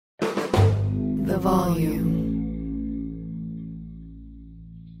the volume.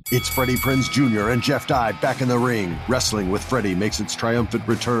 It's Freddie Prinze Jr. and Jeff Dye back in the ring. Wrestling with Freddie makes its triumphant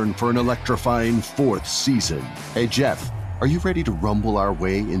return for an electrifying 4th season. Hey, Jeff, are you ready to rumble our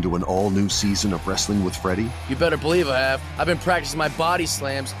way into an all-new season of Wrestling with Freddie? You better believe I have. I've been practicing my body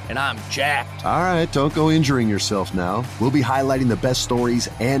slams, and I'm jacked. All right, don't go injuring yourself now. We'll be highlighting the best stories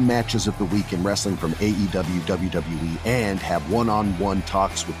and matches of the week in wrestling from AEW, WWE, and have one-on-one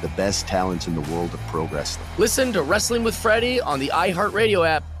talks with the best talents in the world of pro wrestling. Listen to Wrestling with Freddie on the iHeartRadio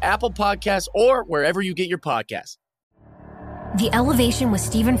app, Apple Podcasts, or wherever you get your podcasts. The Elevation with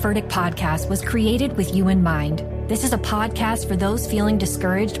Stephen Furtick podcast was created with you in mind. This is a podcast for those feeling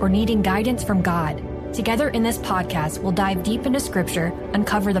discouraged or needing guidance from God. Together in this podcast, we'll dive deep into Scripture,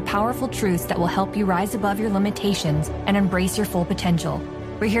 uncover the powerful truths that will help you rise above your limitations and embrace your full potential.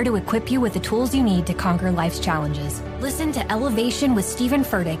 We're here to equip you with the tools you need to conquer life's challenges. Listen to Elevation with Stephen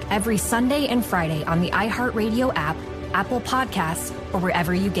Furtick every Sunday and Friday on the iHeartRadio app, Apple Podcasts, or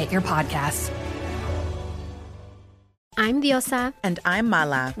wherever you get your podcasts. I'm Diosa. And I'm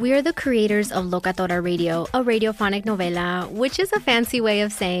Mala. We are the creators of Locatora Radio, a radiophonic novela, which is a fancy way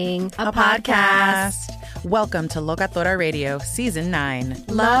of saying a podcast. Welcome to Locatora Radio, Season 9.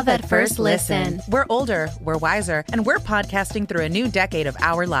 Love at first listen. We're older, we're wiser, and we're podcasting through a new decade of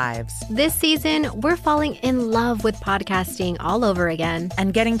our lives. This season, we're falling in love with podcasting all over again.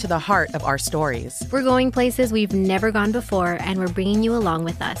 And getting to the heart of our stories. We're going places we've never gone before, and we're bringing you along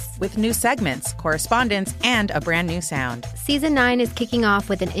with us. With new segments, correspondence, and a brand new sound. Season 9 is kicking off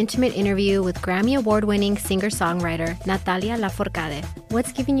with an intimate interview with Grammy Award-winning singer-songwriter Natalia Lafourcade.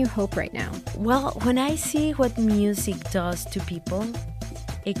 What's giving you hope right now? Well, when I see what music does to people,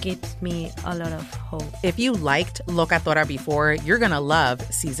 it gives me a lot of hope. If you liked Locatora before, you're going to love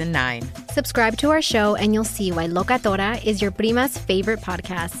Season 9. Subscribe to our show and you'll see why Locatora is your prima's favorite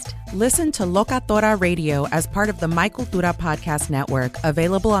podcast. Listen to Locatora Radio as part of the My Cultura Podcast Network,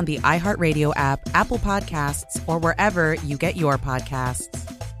 available on the iHeartRadio app, Apple Podcasts, or wherever you get your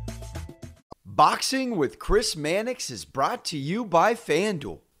podcasts. Boxing with Chris Mannix is brought to you by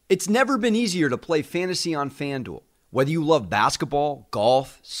FanDuel. It's never been easier to play fantasy on FanDuel. Whether you love basketball,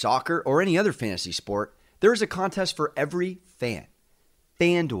 golf, soccer, or any other fantasy sport, there is a contest for every fan.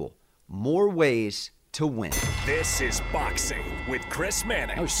 FanDuel, more ways to win. This is Boxing with Chris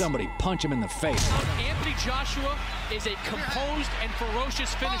Mannix. Oh, somebody punch him in the face. Anthony Joshua is a composed and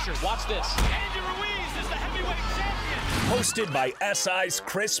ferocious finisher. Watch this. Andy Ruiz is the heavyweight champion. Hosted by SI's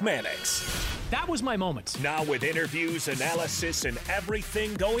Chris Mannix. That was my moment. Now with interviews, analysis, and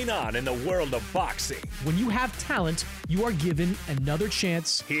everything going on in the world of boxing. When you have talent, you are given another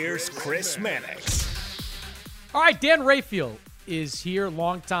chance. Here's Chris Mannix. All right, Dan Rafael is here,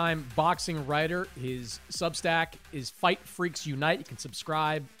 longtime boxing writer. His Substack is Fight Freaks Unite. You can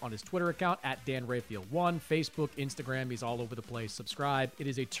subscribe on his Twitter account at Dan Rafael1, Facebook, Instagram. He's all over the place. Subscribe. It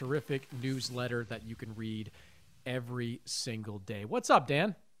is a terrific newsletter that you can read every single day. What's up,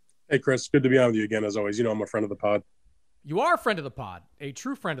 Dan? Hey, Chris. Good to be on with you again, as always. You know I'm a friend of the pod. You are a friend of the pod, a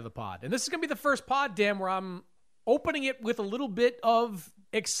true friend of the pod. And this is going to be the first pod, Dan, where I'm opening it with a little bit of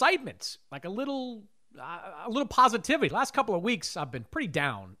excitement, like a little positivity. The last couple of weeks, I've been pretty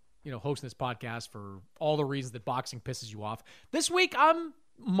down, hosting this podcast for all the reasons that boxing pisses you off. This week, I'm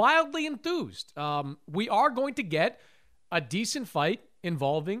mildly enthused. We are going to get a decent fight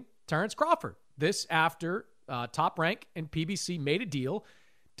involving Terrence Crawford. This after Top Rank and PBC made a deal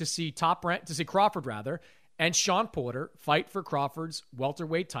to see Crawford and Sean Porter fight for Crawford's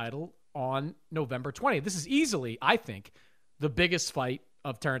welterweight title on November 20th. This is easily, I think, the biggest fight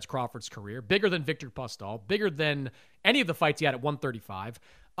of Terrence Crawford's career, bigger than Victor Postol, bigger than any of the fights he had at 135.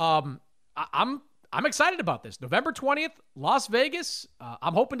 I'm excited about this. November 20th, Las Vegas.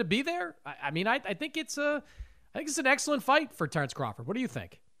 I'm hoping to be there. I think it's an excellent fight for Terrence Crawford. What do you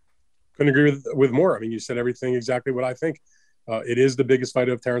think? Couldn't agree with more. You said everything exactly what I think. It is the biggest fight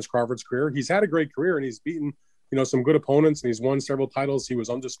of Terrence Crawford's career. He's had a great career and he's beaten, some good opponents and he's won several titles. He was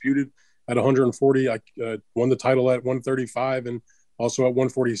undisputed at 140. Won the title at 135 and also at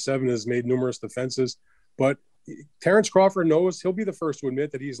 147 has made numerous defenses. But Terrence Crawford knows he'll be the first to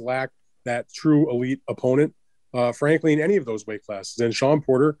admit that he's lacked that true elite opponent, frankly, in any of those weight classes. And Sean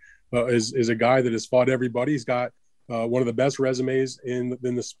Porter is a guy that has fought everybody. He's got one of the best resumes in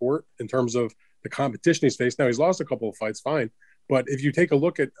the sport in terms of the competition he's faced. Now, he's lost a couple of fights, fine. But if you take a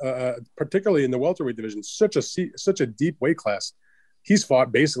look at, particularly in the welterweight division, such a deep weight class, he's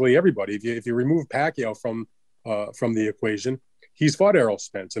fought basically everybody. If you remove Pacquiao from the equation, he's fought Errol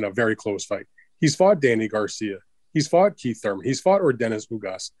Spence in a very close fight. He's fought Danny Garcia. He's fought Keith Thurman. He's fought Ordenis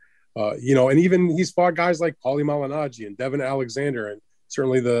Ugas. And even he's fought guys like Paulie Malignaggi and Devin Alexander, and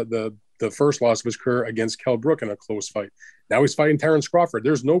certainly the the first loss of his career against Kell Brook in a close fight. Now he's fighting Terrence Crawford.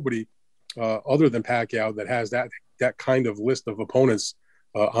 There's nobody other than Pacquiao that has that kind of list of opponents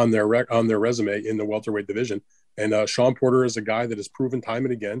on their resume in the welterweight division. And Shawn Porter is a guy that has proven time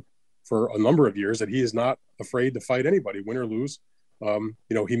and again for a number of years that he is not afraid to fight anybody, win or lose.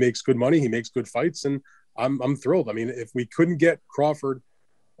 He makes good money, he makes good fights, and I'm thrilled. I mean, if we couldn't get Crawford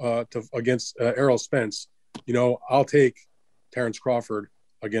against Errol Spence, I'll take Terrence Crawford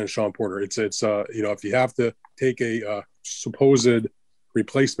against Shawn Porter. It's if you have to take a supposed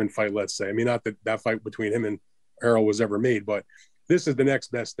replacement fight, let's say, I mean, not that fight between him and Errol was ever made, but this is the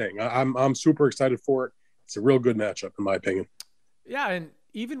next best thing. I'm super excited for it. It's a real good matchup, in my opinion. Yeah, and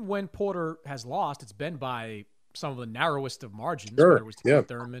even when Porter has lost, it's been by some of the narrowest of margins, sure. whether it was to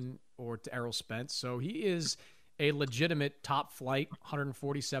Thurman or to Errol Spence. So he is a legitimate top flight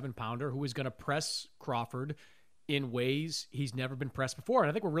 147-pounder who is going to press Crawford in ways he's never been pressed before. And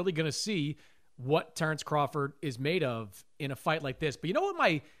I think we're really going to see what Terrence Crawford is made of in a fight like this. But you know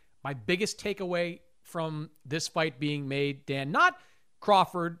what my biggest takeaway from this fight being made, Dan? Not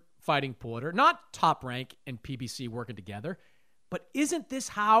Crawford fighting Porter, not Top Rank and PBC working together, but isn't this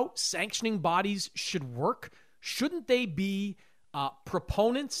how sanctioning bodies should work? Shouldn't they be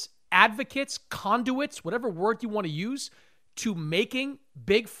proponents, advocates, conduits, whatever word you want to use, to making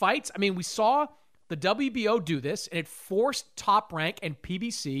big fights? I mean, we saw the WBO do this, and it forced Top Rank and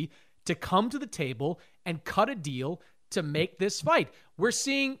PBC to come to the table and cut a deal to make this fight. We're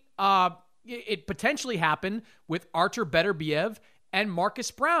seeing it potentially happen with Artur Beterbiev and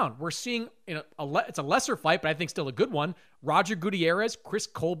Marcus Brown. We're seeing it's a lesser fight, but I think still a good one. Roger Gutierrez, Chris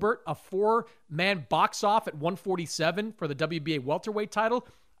Colbert, a 4-man box off at 147 for the WBA welterweight title.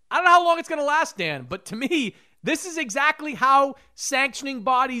 I don't know how long it's going to last, Dan, but to me, this is exactly how sanctioning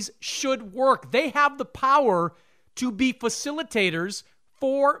bodies should work. They have the power to be facilitators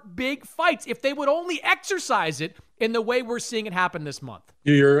for big fights if they would only exercise it in the way we're seeing it happen this month.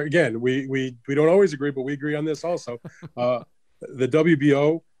 We don't always agree, but we agree on this also. The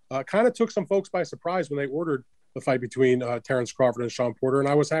WBO kind of took some folks by surprise when they ordered the fight between Terrence Crawford and Shawn Porter, and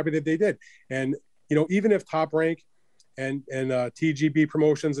I was happy that they did. And even if Top Rank and TGB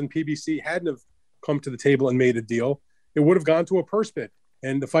Promotions and PBC hadn't have come to the table and made a deal, it would have gone to a purse bid,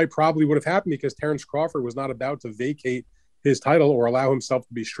 and the fight probably would have happened because Terrence Crawford was not about to vacate his title or allow himself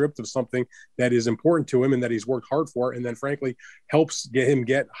to be stripped of something that is important to him and that he's worked hard for, and then frankly helps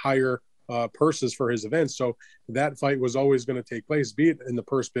get higher purses for his events. So that fight was always going to take place, be it in the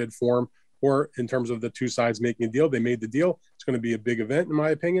purse bid form or in terms of the two sides making a deal. They made the deal. It's going to be a big event, in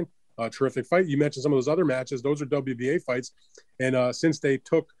my opinion. A terrific fight. You mentioned some of those other matches. Those are WBA fights. And since they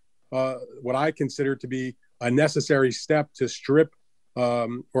took what I consider to be a necessary step to strip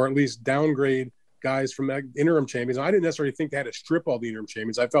or at least downgrade guys from interim champions, I didn't necessarily think they had to strip all the interim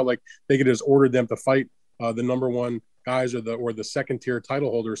champions. I felt like they could just order them to fight the number one guys or the second tier title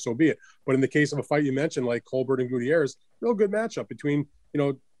holders, so be it. But in the case of a fight you mentioned, like Colbert and Gutierrez, real good matchup between,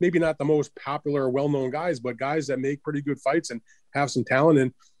 maybe not the most popular or well-known guys, but guys that make pretty good fights and have some talent.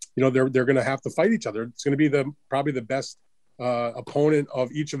 And, they're going to have to fight each other. It's going to be probably the best opponent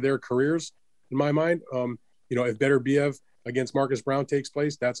of each of their careers in my mind. If Beterbiev against Marcus Brown takes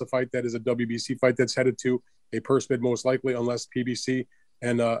place, that's a fight that is a WBC fight that's headed to a purse bid most likely, unless PBC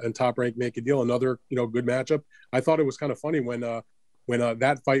and Top Rank make a deal. Another, good matchup. I thought it was kind of funny when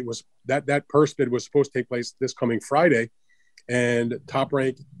that fight was that purse bid was supposed to take place this coming Friday, and Top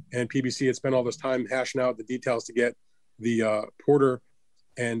Rank and PBC had spent all this time hashing out the details to get the Porter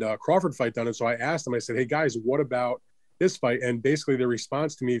and Crawford fight done. And so I asked them, I said, hey guys, what about this fight? And basically the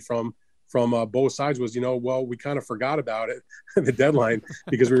response to me from both sides was, well, we kind of forgot about it, the deadline,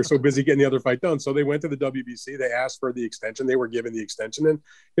 because we were so busy getting the other fight done. So they went to the WBC, they asked for the extension, they were given the extension, and,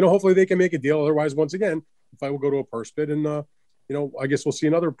 hopefully they can make a deal. Otherwise, once again, the fight will go to a purse bid, and, I guess we'll see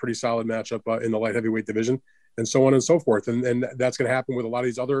another pretty solid matchup in the light heavyweight division, and so on and so forth. And that's going to happen with a lot of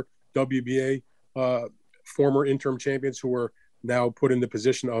these other WBA former interim champions who are now put in the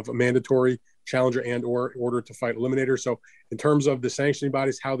position of a mandatory challenger and or order to fight eliminator. So in terms of the sanctioning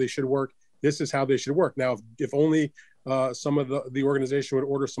bodies, how they should work, this is how they should work. Now, if only some of the organization would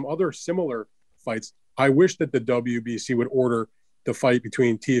order some other similar fights. I wish that the WBC would order the fight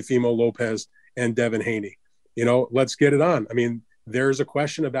between Teofimo Lopez and Devin Haney. Let's get it on. I mean, there's a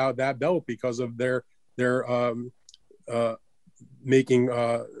question about that belt because of their making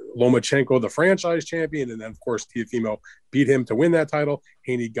Lomachenko the franchise champion, and then of course Teofimo beat him to win that title.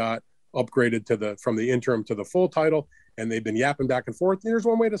 Haney got upgraded from the interim to the full title, and they've been yapping back and forth. There's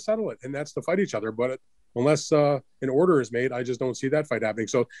one way to settle it, and that's to fight each other. But unless an order is made, I just don't see that fight happening.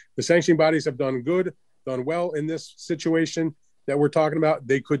 So the sanctioning bodies have done well in this situation that we're talking about.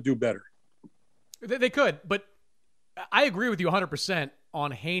 They could do better. They could, but I agree with you 100%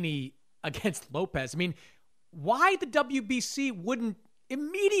 on Haney against Lopez. I mean, why the WBC wouldn't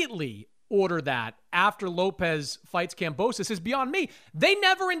immediately order that after Lopez fights Kambosos is beyond me. They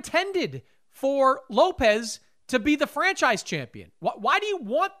never intended for Lopez to be the franchise champion. Why do you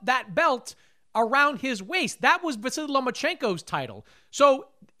want that belt around his waist? That was Vasily Lomachenko's title. So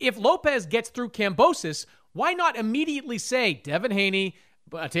if Lopez gets through Kambosos, why not immediately say, Devin Haney,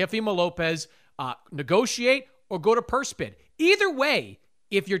 Teofimo Lopez, negotiate or go to purse bid? Either way,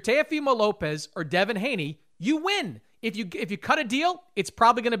 if you're Teofimo Lopez or Devin Haney, you win. If you cut a deal, it's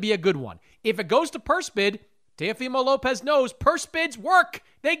probably going to be a good one. If it goes to purse bid, Teofimo Lopez knows purse bids work.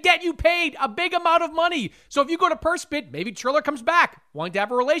 They get you paid a big amount of money. So if you go to purse bid, maybe Triller comes back, wanting to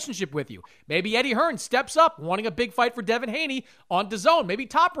have a relationship with you. Maybe Eddie Hearn steps up, wanting a big fight for Devin Haney on DAZN. Maybe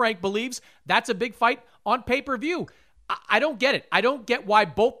Top Rank believes that's a big fight on pay-per-view. I don't get it. I don't get why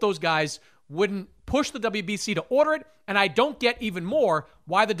both those guys wouldn't push the WBC to order it, and I don't get even more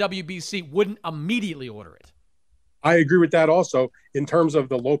why the WBC wouldn't immediately order it. I agree with that also. In terms of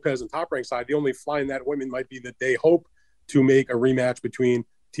the Lopez and Top Rank side, the only fly in that ointment might be that they hope to make a rematch between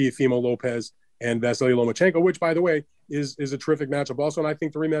Teofimo Lopez and Vasily Lomachenko, which, by the way, is a terrific matchup also, and I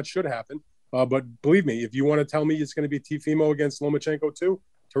think the rematch should happen. But believe me, if you want to tell me it's going to be Teofimo against Lomachenko too,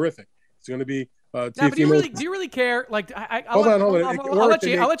 terrific. It's going to be Teofimo. But do you really care? Like, hold on. I'll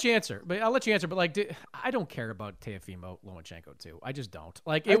let you answer. But like, I don't care about Teofimo Lomachenko too. I just don't.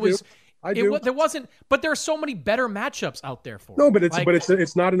 Like, there wasn't. But there are so many better matchups out there for. No, but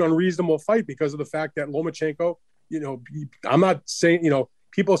it's not an unreasonable fight because of the fact that Lomachenko. I'm not saying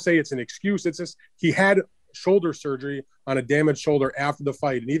people say it's an excuse. It's just he had shoulder surgery on a damaged shoulder after the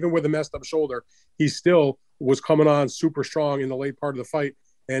fight, and even with a messed up shoulder, he still was coming on super strong in the late part of the fight.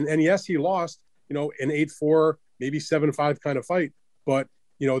 And yes, he lost. An 8-4, maybe 7-5 kind of fight. But,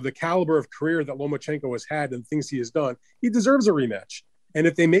 the caliber of career that Lomachenko has had and things he has done, he deserves a rematch. And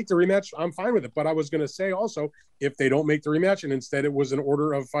if they make the rematch, I'm fine with it. But I was going to say also, if they don't make the rematch and instead it was an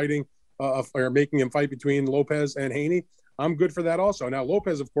order of fighting or making him fight between Lopez and Haney, I'm good for that also. Now,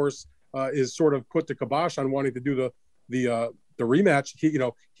 Lopez, of course, is sort of put the kibosh on wanting to do the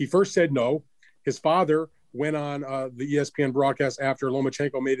rematch. He first said no. His father went on the ESPN broadcast after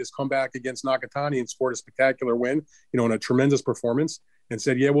Lomachenko made his comeback against Nakatani and scored a spectacular win, in a tremendous performance, and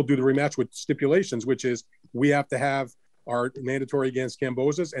said, yeah, we'll do the rematch with stipulations, which is we have to have our mandatory against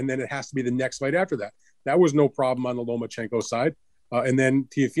Kambosos, and then it has to be the next fight after that. That was no problem on the Lomachenko side. And then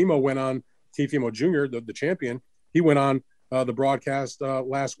Teofimo Jr., the champion, he went on the broadcast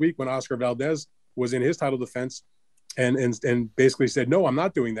last week when Oscar Valdez was in his title defense and basically said, no, I'm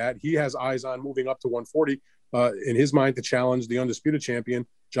not doing that. He has eyes on moving up to 140 in his mind to challenge the undisputed champion,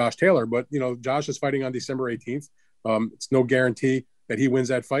 Josh Taylor. But, Josh is fighting on December 18th. It's no guarantee that he wins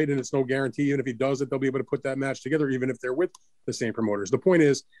that fight, and it's no guarantee even if he does it, they'll be able to put that match together, even if they're with the same promoters. The point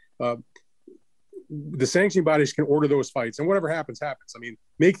is the sanctioning bodies can order those fights, and whatever happens, happens. I mean,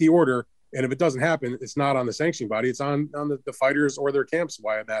 make the order, and if it doesn't happen, it's not on the sanctioning body. It's on the fighters or their camps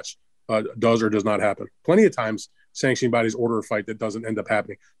why a match does or does not happen. Plenty of times sanctioning bodies order a fight that doesn't end up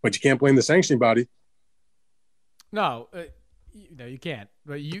happening, but you can't blame the sanctioning body. No, you can't.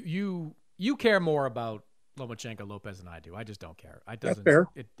 But you care more about Lomachenko Lopez than I do. I just don't care. That's fair.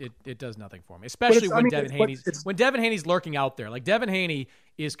 It does nothing for me, especially when Devin Haney's lurking out there. Like, Devin Haney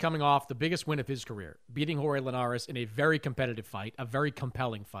is coming off the biggest win of his career, beating Jorge Linares in a very competitive fight, a very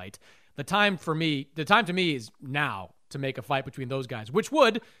compelling fight. The time to me is now to make a fight between those guys, which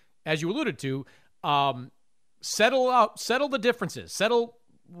would, as you alluded to, settle the differences, settle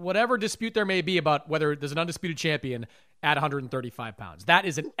whatever dispute there may be about whether there's an undisputed champion at 135 pounds. That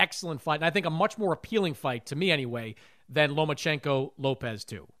is an excellent fight, and I think a much more appealing fight, to me anyway, than Lomachenko-Lopez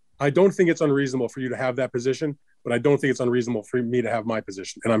too. I don't think it's unreasonable for you to have that position, but I don't think it's unreasonable for me to have my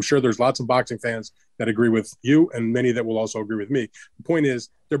position. And I'm sure there's lots of boxing fans that agree with you and many that will also agree with me. The point is,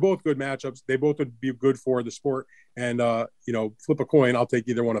 they're both good matchups. They both would be good for the sport. And, flip a coin, I'll take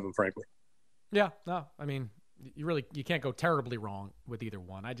either one of them, frankly. Yeah, no, I mean, you can't go terribly wrong with either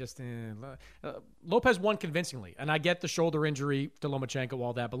one. I just Lopez won convincingly, and I get the shoulder injury to Lomachenko,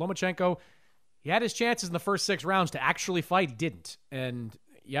 all that, but Lomachenko, he had his chances in the first 6 rounds to actually fight. He didn't, and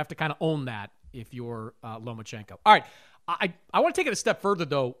you have to kind of own that if you're Lomachenko. All right, I want to take it a step further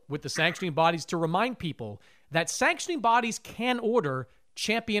though with the sanctioning bodies to remind people that sanctioning bodies can order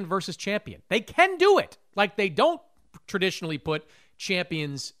champion versus champion. They can do it. Like, they don't traditionally put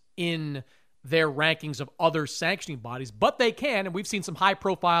champions in their rankings of other sanctioning bodies, but they can, and we've seen some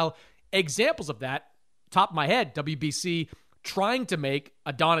high-profile examples of that. Top of my head, WBC trying to make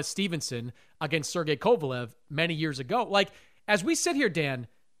Adonis Stevenson against Sergey Kovalev many years ago. Like, as we sit here, Dan,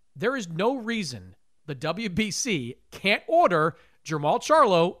 there is no reason the WBC can't order Jermall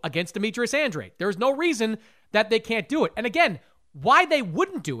Charlo against Demetrius Andrade. There's no reason that they can't do it. And again, why they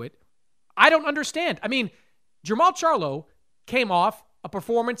wouldn't do it, I don't understand. I mean, Jermall Charlo came off a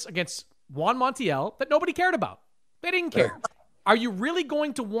performance against Juan Montiel that nobody cared about. They didn't care. Are you really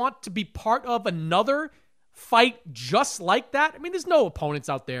going to want to be part of another fight just like that? I mean, there's no opponents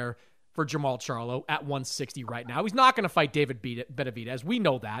out there for Jermall Charlo at 160 right now. He's not going to fight David Benavidez. We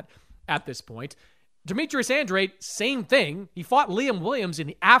know that at this point. Demetrius Andrade, same thing. He fought Liam Williams in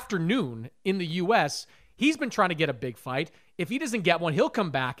the afternoon in the U.S. He's been trying to get a big fight. If he doesn't get one, he'll come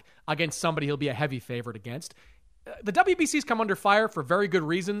back against somebody he'll be a heavy favorite against. The WBC's come under fire for very good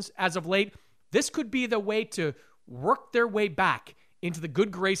reasons as of late. This could be the way to work their way back into the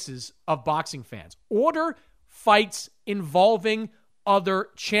good graces of boxing fans. Order fights involving other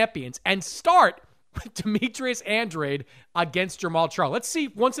champions and start with Demetrius Andrade against Jermall Charlo. Let's see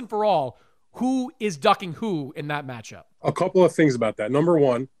once and for all who is ducking who in that matchup. A couple of things about that. Number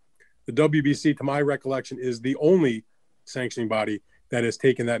one, the WBC, to my recollection, is the only sanctioning body that has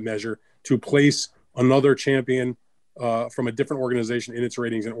taken that measure to place another champion from a different organization in its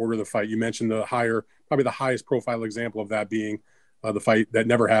ratings and order the fight. You mentioned probably the highest profile example of that being the fight that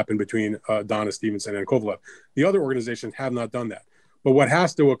never happened between Adonis Stevenson and Kovalev. The other organizations have not done that. But what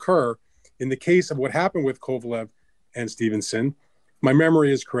has to occur in the case of what happened with Kovalev and Stevenson, my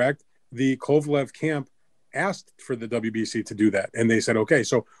memory is correct, the Kovalev camp asked for the WBC to do that. And they said, okay,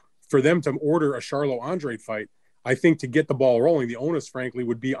 so for them to order a Charlo Andrade fight, I think to get the ball rolling, the onus, frankly,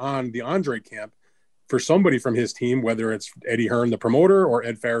 would be on the Andrade camp for somebody from his team, whether it's Eddie Hearn, the promoter, or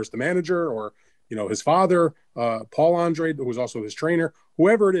Ed Ferris, the manager, or his father, Paul Andrade, who was also his trainer,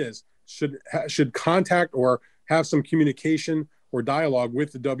 whoever it is, should contact or have some communication or dialogue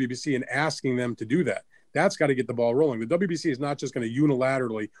with the WBC and asking them to do that. That's got to get the ball rolling. The WBC is not just going to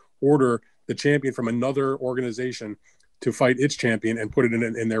unilaterally order the champion from another organization to fight its champion and put it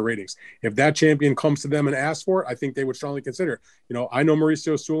in their ratings. If that champion comes to them and asks for it, I think they would strongly consider it. I know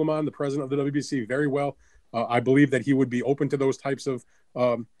Mauricio Suleiman, the president of the WBC, very well. I believe that he would be open to those types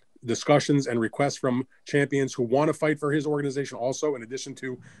of discussions and requests from champions who want to fight for his organization also, in addition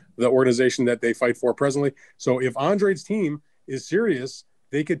to the organization that they fight for presently. So if Andrade's team is serious,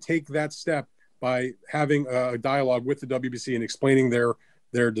 they could take that step by having a dialogue with the WBC and explaining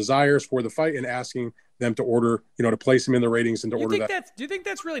their desires for the fight and asking them to order, to place him in the ratings and to order that. Do you think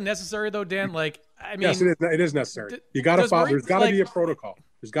that's really necessary though, Dan? Yes, it is necessary. You got to follow. There's got to be a protocol.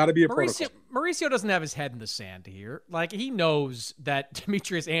 There's got to be a protocol. Mauricio doesn't have his head in the sand here. He knows that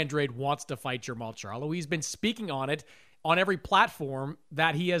Demetrius Andrade wants to fight Jermall Charlo. He's been speaking on it on every platform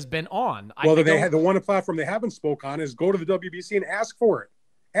that he has been on. Well, the one platform they haven't spoke on is go to the WBC and ask for it.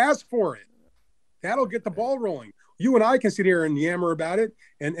 Ask for it. That'll get the ball rolling. You and I can sit here and yammer about it,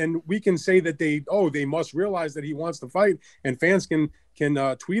 and we can say that they must realize that he wants to fight, and fans can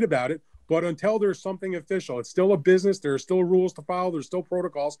tweet about it. But until there's something official, it's still a business. There are still rules to follow. There's still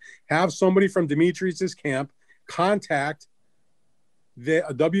protocols. Have somebody from Demetrius's camp contact the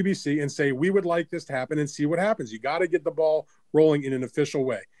WBC and say, we would like this to happen, and see what happens. You got to get the ball rolling in an official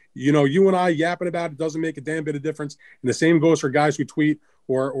way. You and I yapping about it doesn't make a damn bit of difference. And the same goes for guys who tweet,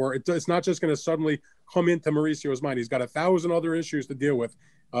 or it's not just going to suddenly come into Mauricio's mind. He's got 1,000 other issues to deal with.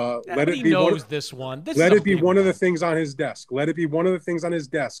 Let it be this one. Let it be one of the things on his desk. Let it be one of the things on his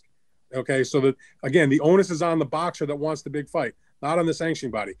desk. Okay, so that, again, the onus is on the boxer that wants the big fight, not on the sanctioning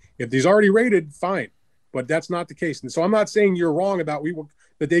body. If he's already rated, fine, but that's not the case. And so I'm not saying you're wrong about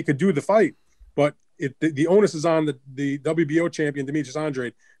that they could do the fight, but the onus is on the WBO champion, Demetrius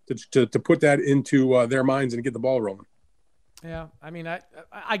Andrade, to put that into their minds and get the ball rolling. Yeah, I mean,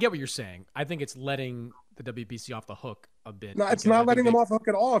 I get what you're saying. I think it's letting the WBC off the hook a bit. No, it's not letting them off the hook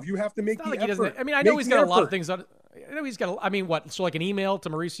at all. If you have to make the effort. I know he's got a lot of things on. I know he's got. What? So, an email to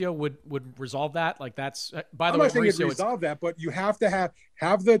Mauricio would resolve that. That's. By the way, I'm not saying it resolve that, but you have to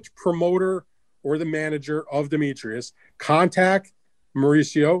have the promoter or the manager of Demetrius contact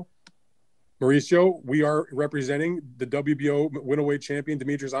Mauricio. Mauricio, we are representing the WBO middleweight champion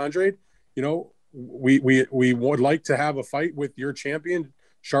Demetrius Andrade. We would like to have a fight with your champion,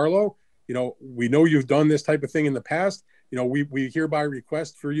 Charlo. We know you've done this type of thing in the past. We hereby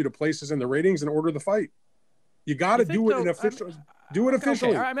request for you to place us in the ratings and order the fight. You got to do it in official. Do it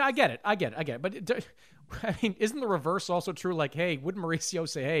officially. Okay. I mean, I get it. But isn't the reverse also true? Hey, wouldn't Mauricio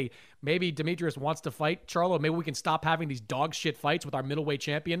say, hey, maybe Demetrius wants to fight Charlo? Maybe we can stop having these dog shit fights with our middleweight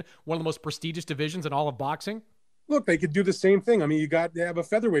champion, one of the most prestigious divisions in all of boxing? Look, they could do the same thing. I mean, they have a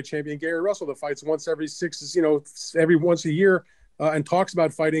featherweight champion, Gary Russell, that fights once every every once a year and talks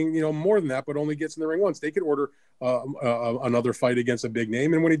about fighting, more than that, but only gets in the ring once. They could order another fight against a big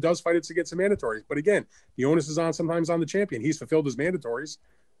name. And when he does fight, it's against the mandatories. But again, the onus is sometimes on the champion. He's fulfilled his mandatories.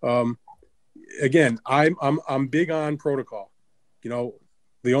 Again, I'm big on protocol.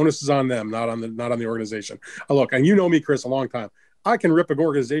 The onus is on them, not on the organization. Look, and you know me, Chris, a long time. I can rip an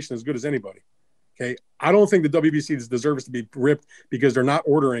organization as good as anybody. Okay, I don't think the WBC deserves to be ripped because they're not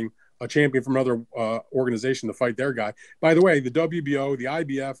ordering a champion from another organization to fight their guy. By the way, the WBO, the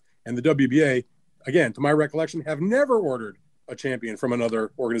IBF, and the WBA, again, to my recollection, have never ordered a champion from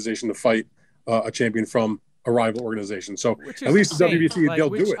another organization to fight a champion from a rival organization. So at least the WBC, they'll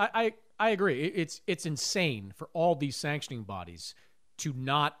do it. I agree. It's insane for all these sanctioning bodies to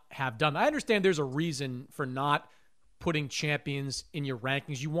not have done. I understand there's a reason for not putting champions in your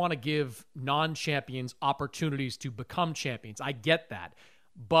rankings. You want to give non-champions opportunities to become champions. I get that.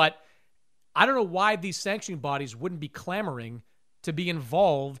 But I don't know why these sanctioning bodies wouldn't be clamoring to be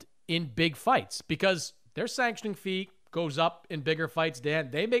involved in big fights, because their sanctioning fee goes up in bigger fights,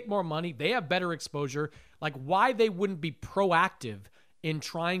 Dan. They make more money. They have better exposure. Like, why they wouldn't be proactive in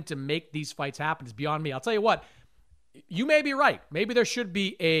trying to make these fights happen is beyond me. I'll tell you what, you may be right. Maybe there should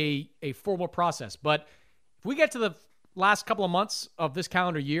be a formal process. But if we get to the last couple of months of this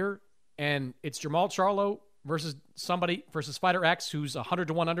calendar year and it's Jermall Charlo versus fighter X, who's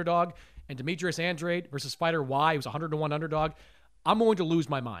 100-1 underdog, and Demetrius Andrade versus fighter Y, who's 100-1 underdog, I'm going to lose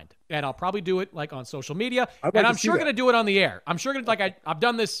my mind. And I'll probably do it like on social media. And I'm sure going to do it on the air. I'm sure I've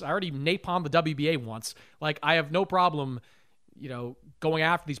done this. I already napalmed the WBA once. Like, I have no problem, going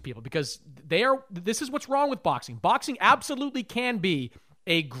after these people, because this is what's wrong with boxing. Boxing absolutely can be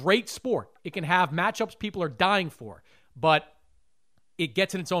a great sport. It can have matchups people are dying for, but it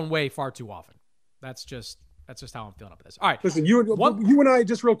gets in its own way far too often. That's just how I'm feeling about this. All right. Listen, you and I,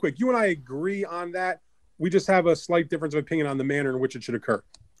 just real quick, you and I agree on that. We just have a slight difference of opinion on the manner in which it should occur.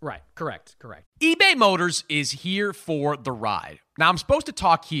 Right. Correct. eBay Motors is here for the ride. Now, I'm supposed to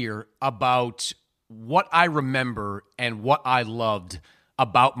talk here about what I remember and what I loved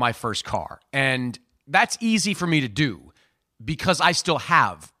about my first car. And that's easy for me to do because I still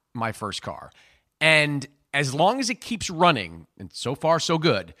have my first car. And as long as it keeps running, and so far so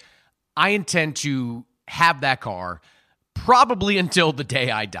good, I intend to have that car probably until the day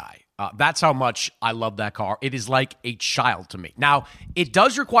I die. That's how much I love that car. It is like a child to me. Now, it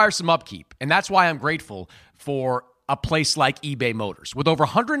does require some upkeep, and that's why I'm grateful for a place like eBay Motors. With over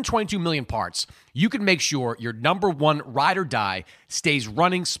 122 million parts, you can make sure your number one ride or die stays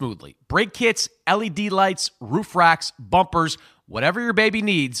running smoothly. Brake kits, LED lights, roof racks, bumpers, whatever your baby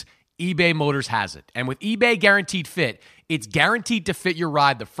needs, eBay Motors has it. And with eBay Guaranteed Fit, it's guaranteed to fit your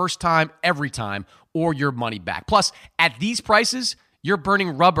ride the first time, every time, or your money back. Plus, at these prices, you're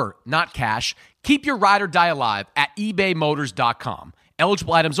burning rubber, not cash. Keep your ride or die alive at ebaymotors.com.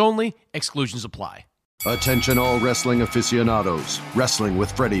 Eligible items only. Exclusions apply. Attention all wrestling aficionados. Wrestling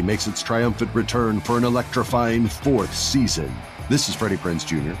with Freddie makes its triumphant return for an electrifying 4th season. This is Freddie Prinze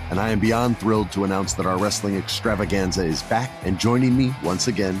Jr., and I am beyond thrilled to announce that our wrestling extravaganza is back, and joining me once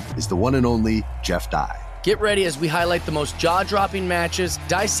again is the one and only Jeff Dye. Get ready as we highlight the most jaw-dropping matches,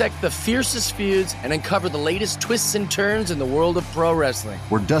 dissect the fiercest feuds, and uncover the latest twists and turns in the world of pro wrestling.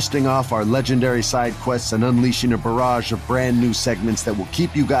 We're dusting off our legendary side quests and unleashing a barrage of brand new segments that will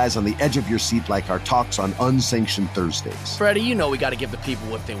keep you guys on the edge of your seat, like our talks on Unsanctioned Thursdays. Freddie, you know we got to give the people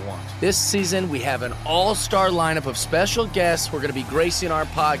what they want. This season, we have an all-star lineup of special guests who are going to be gracing our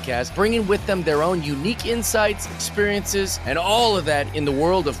podcast, bringing with them their own unique insights, experiences, and all of that in the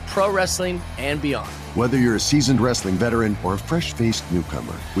world of pro wrestling and beyond. Whether you're a seasoned wrestling veteran or a fresh-faced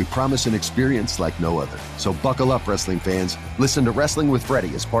newcomer, we promise an experience like no other. So buckle up, wrestling fans. Listen to Wrestling with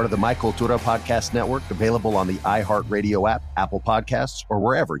Freddie as part of the My Cultura Podcast Network, available on the iHeartRadio app, Apple Podcasts, or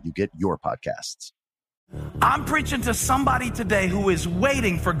wherever you get your podcasts. I'm preaching to somebody today who is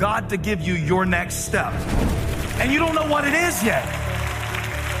waiting for God to give you your next step. And you don't know what it is yet.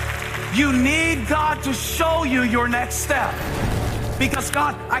 You need God to show you your next step. Because,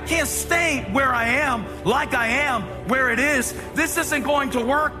 God, I can't stay where I am, like I am, where it is. This isn't going to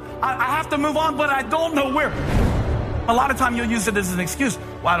work. I have to move on, but I don't know where. A lot of time you'll use it as an excuse.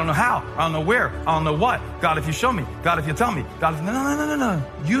 Well, I don't know how. I don't know where. I don't know what. God, if you show me. God, if you tell me. God, if... No.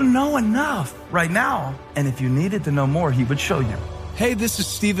 You know enough right now. And if you needed to know more, he would show you. Hey, this is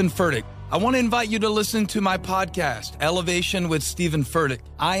Stephen Furtick. I want to invite you to listen to my podcast, Elevation with Stephen Furtick.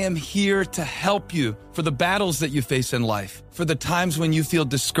 I am here to help you for the battles that you face in life, for the times when you feel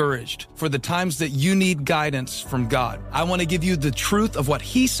discouraged, for the times that you need guidance from God. I want to give you the truth of what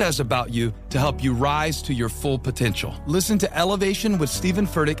he says about you to help you rise to your full potential. Listen to Elevation with Stephen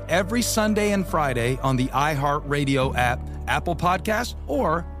Furtick every Sunday and Friday on the iHeartRadio app, Apple Podcasts,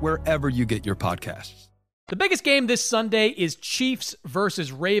 or wherever you get your podcasts. The biggest game this Sunday is Chiefs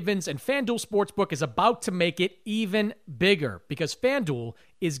versus Ravens, and FanDuel Sportsbook is about to make it even bigger because FanDuel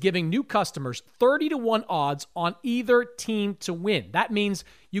is giving new customers 30-1 odds on either team to win. That means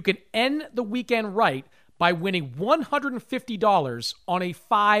you can end the weekend right by winning $150 on a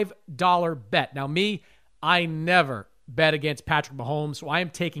 $5 bet. Now, I never bet against Patrick Mahomes, so I am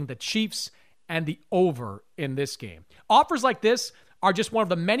taking the Chiefs and the over in this game. Offers like this are just one of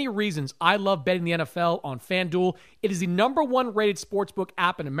the many reasons I love betting the NFL on FanDuel. It is the #1 rated sportsbook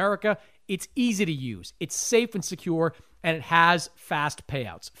app in America. It's easy to use, it's safe and secure, and it has fast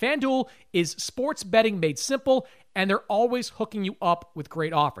payouts. FanDuel is sports betting made simple, and they're always hooking you up with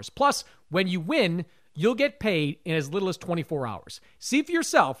great offers. Plus, when you win, you'll get paid in as little as 24 hours. See for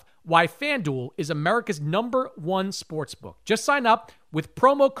yourself why FanDuel is America's #1 sportsbook. Just sign up with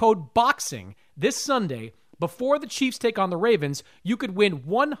promo code BOXING this Sunday. Before the Chiefs take on the Ravens, you could win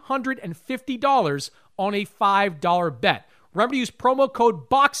 $150 on a $5 bet. Remember to use promo code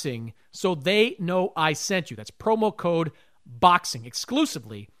BOXING so they know I sent you. That's promo code BOXING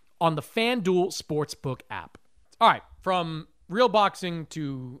exclusively on the FanDuel Sportsbook app. All right, from real boxing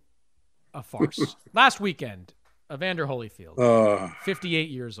to a farce. Last weekend, Evander Holyfield, 58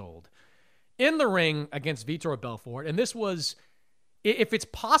 years old, in the ring against Vitor Belfort. And this was, if it's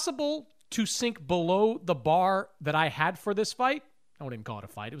possible to sink below the bar that I had for this fight, I wouldn't call it a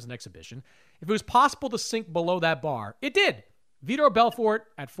fight, it was an exhibition. If it was possible to sink below that bar, it did. Vitor Belfort,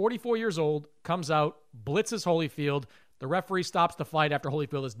 at 44 years old, comes out, blitzes Holyfield. The referee stops the fight after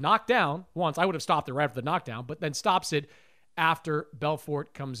Holyfield is knocked down once. I would have stopped it right after the knockdown, but then stops it after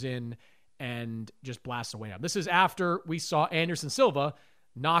Belfort comes in and just blasts away. This is after we saw Anderson Silva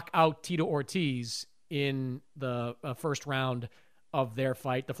knock out Tito Ortiz in the first round of their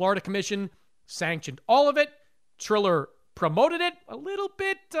fight. The Florida Commission sanctioned all of it. Triller promoted it a little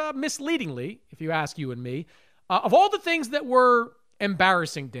bit misleadingly, if you ask you and me. Of all the things that were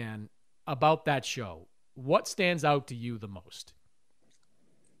embarrassing, Dan, about that show, what stands out to you the most?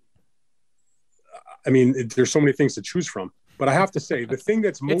 I mean, there's so many things to choose from. But I have to say, the thing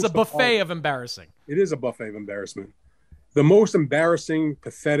that's most... It's a buffet of embarrassing. It is a buffet of embarrassment. The most embarrassing,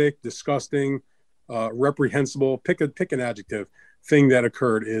 pathetic, disgusting, reprehensible, pick an adjective, thing that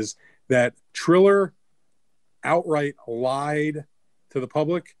occurred is that Triller outright lied to the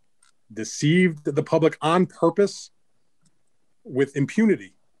public, deceived the public on purpose with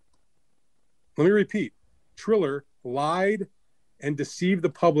impunity. Let me repeat. Triller lied and deceived the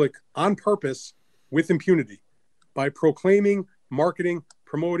public on purpose with impunity by proclaiming, marketing,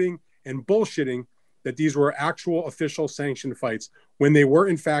 promoting, and bullshitting that these were actual official sanctioned fights when they were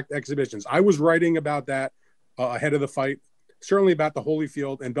in fact exhibitions. I was writing about that ahead of the fight, certainly about the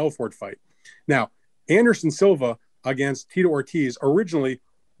Holyfield and Belfort fight. Now, Anderson Silva against Tito Ortiz, originally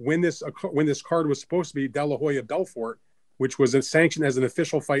when this card was supposed to be De La Hoya Belfort, which was sanctioned as an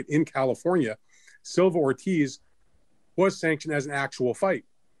official fight in California, Silva Ortiz was sanctioned as an actual fight.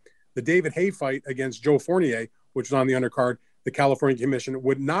 The David Haye fight against Joe Fournier, which was on the undercard, the California Commission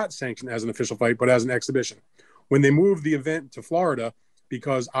would not sanction as an official fight, but as an exhibition. When they moved the event to Florida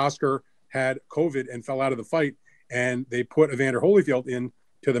because Oscar had COVID and fell out of the fight, and they put Evander Holyfield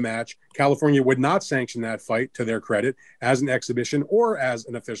into the match, California would not sanction that fight, to their credit, as an exhibition or as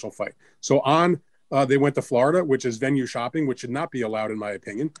an official fight. So they went to Florida, which is venue shopping, which should not be allowed in my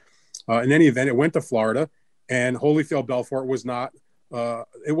opinion. In any event, it went to Florida, and Holyfield Belfort was not.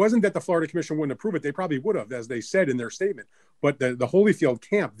 It wasn't that the Florida Commission wouldn't approve it. They probably would have, as they said in their statement. But the Holyfield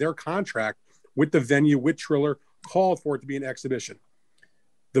camp, their contract with the venue, with Triller, called for it to be an exhibition.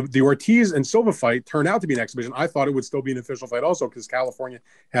 The Ortiz and Silva fight turned out to be an exhibition. I thought it would still be an official fight also because California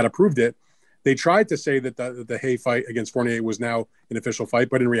had approved it. They tried to say that the Haye fight against Fournier was now an official fight,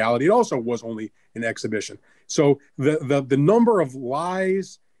 but in reality, it also was only an exhibition. So the number of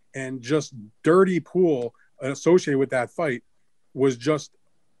lies and just dirty pool associated with that fight was just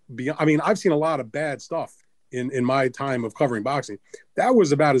beyond. I mean, I've seen a lot of bad stuff in my time of covering boxing. That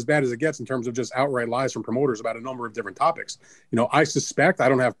was about as bad as it gets in terms of just outright lies from promoters about a number of different topics. You know, I suspect, I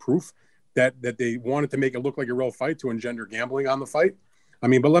don't have proof, that they wanted to make it look like a real fight to engender gambling on the fight. I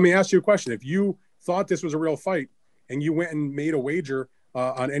mean, but let me ask you a question. If you thought this was a real fight and you went and made a wager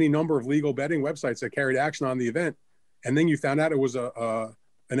on any number of legal betting websites that carried action on the event, and then you found out it was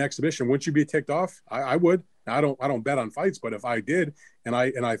an exhibition, wouldn't you be ticked off? I would. Now, I don't bet on fights, but if I did and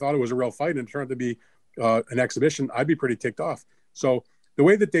I thought it was a real fight and it turned out to be an exhibition, I'd be pretty ticked off. So the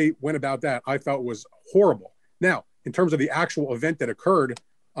way that they went about that, I felt was horrible. Now, in terms of the actual event that occurred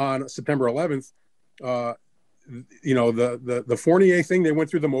on September 11th, you know, the Fournier thing, they went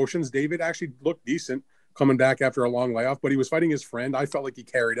through the motions. David actually looked decent coming back after a long layoff, but he was fighting his friend. I felt like he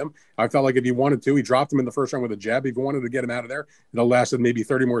carried him. I felt like if he wanted to, he dropped him in the first round with a jab. If he wanted to get him out of there, it'll lasted maybe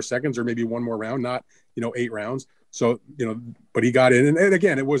 30 more seconds or maybe one more round, not, 8 rounds. So, but he got in. And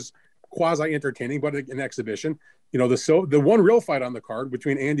again, it was quasi entertaining, but an exhibition. The one real fight on the card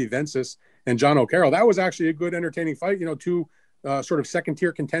between Andy Vences and John O'Carroll, that was actually a good, entertaining fight. Two sort of second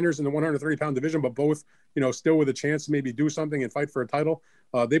tier contenders in the 130-pound division, but both, still with a chance to maybe do something and fight for a title.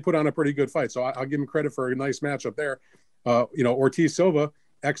 They put on a pretty good fight. So I'll give him credit for a nice matchup there. Ortiz Silva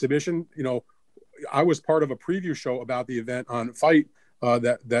exhibition, I was part of a preview show about the event on Fight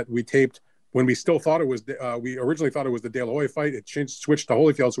that we taped when we still thought it was, we originally thought it was the De La Hoya fight. It switched to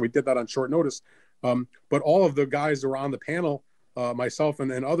Holyfield, so we did that on short notice. But all of the guys that were on the panel, myself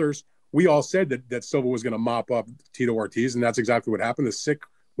and others, we all said that Silva was going to mop up Tito Ortiz, and that's exactly what happened. A sick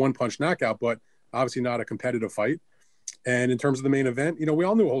one-punch knockout, but obviously not a competitive fight. And in terms of the main event, we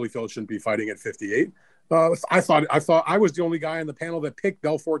all knew Holyfield shouldn't be fighting at 58. I thought I was the only guy on the panel that picked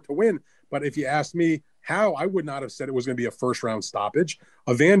Belfort to win. But if you asked me how, I would not have said it was going to be a first-round stoppage.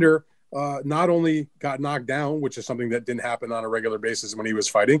 Evander not only got knocked down, which is something that didn't happen on a regular basis when he was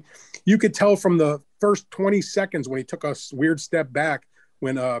fighting. You could tell from the first 20 seconds when he took a weird step back,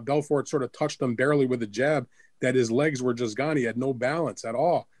 when Belfort sort of touched him barely with a jab, that his legs were just gone. He had no balance at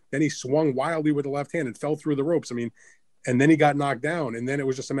all. Then he swung wildly with the left hand and fell through the ropes. And then he got knocked down, and then it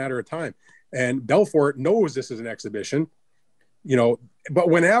was just a matter of time. And Belfort knows this is an exhibition, but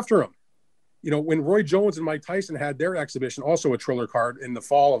went after him. When Roy Jones and Mike Tyson had their exhibition, also a Triller card in the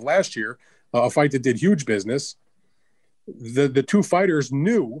fall of last year, a fight that did huge business, the two fighters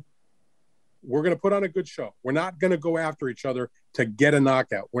knew, we're going to put on a good show. We're not going to go after each other to get a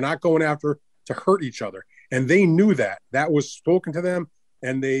knockout. We're not going after to hurt each other. And they knew that. That was spoken to them,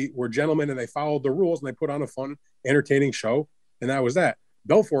 and they were gentlemen, and they followed the rules, and they put on a fun, entertaining show, and that was that.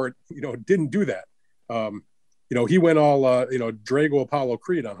 Belfort, didn't do that. He went all, Drago Apollo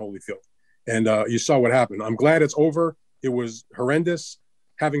Creed on Holyfield. And you saw what happened. I'm glad it's over. It was horrendous.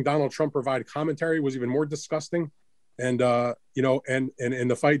 Having Donald Trump provide commentary was even more disgusting. And, and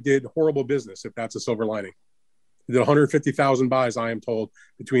the fight did horrible business, if that's a silver lining. It did 150,000 buys, I am told,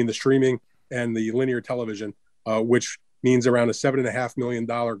 between the streaming and the linear television, which means around a $7.5 million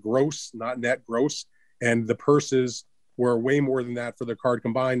gross, not net gross. And the purses were way more than that for the card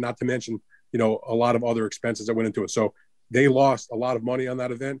combined, not to mention, a lot of other expenses that went into it. So they lost a lot of money on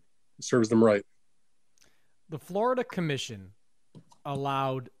that event. It serves them right. The Florida Commission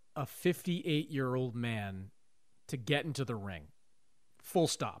allowed a 58-year-old man to get into the ring. Full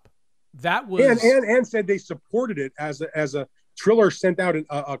stop. That was and said they supported it as a Triller sent out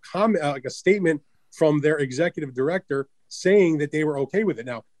a comment, like a statement from their executive director saying that they were okay with it.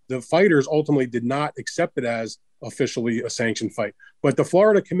 Now, the fighters ultimately did not accept it as officially a sanctioned fight, but the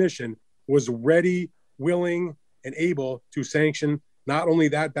Florida Commission was ready, willing, and able to sanction not only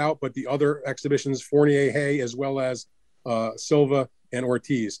that bout, but the other exhibitions, Fournier, Hay, as well as Silva and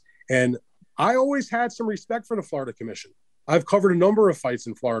Ortiz. And I always had some respect for the Florida Commission. I've covered a number of fights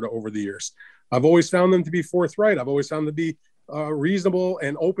in Florida over the years. I've always found them to be forthright. I've always found them to be reasonable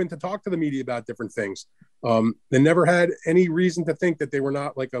and open to talk to the media about different things. They never had any reason to think that they were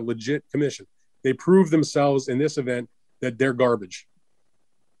not like a legit commission. They proved themselves in this event that they're garbage.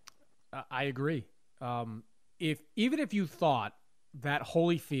 I agree. Even if you thought that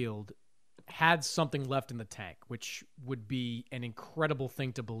Holyfield had something left in the tank, which would be an incredible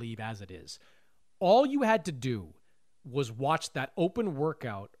thing to believe as it is, all you had to do was watch that open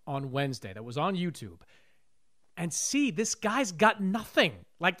workout on Wednesday that was on YouTube and see this guy's got nothing.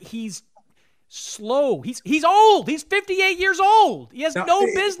 Like, he's slow. He's old. He's 58 years old. He has no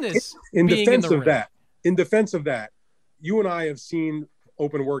business being in the ring. In defense of that, you and I have seen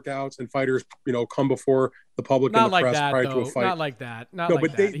open workouts and fighters, come before the public and the press prior to a fight. Not like that.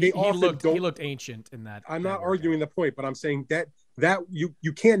 He looked ancient in that. I'm not arguing the point, but I'm saying that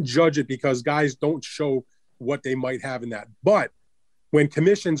you can't judge it because guys don't show what they might have in that. But when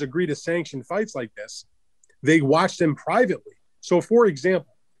commissions agree to sanction fights like this, they watch them privately. So, for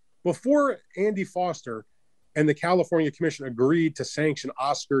example, before Andy Foster and the California Commission agreed to sanction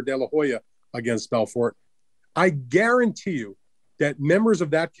Oscar De La Hoya against Belfort, I guarantee you that members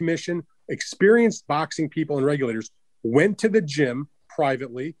of that commission, experienced boxing people and regulators, went to the gym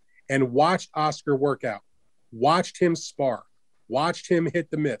privately and watched Oscar work out, watched him spar, watched him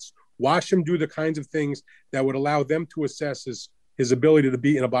hit the mitts, watched him do the kinds of things that would allow them to assess his ability to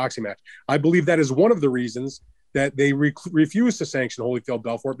be in a boxing match. I believe that is one of the reasons that they refused to sanction Holyfield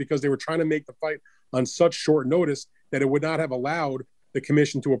Belfort, because they were trying to make the fight on such short notice that it would not have allowed the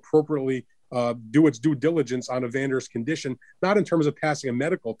commission to appropriately do its due diligence on Evander's condition, not in terms of passing a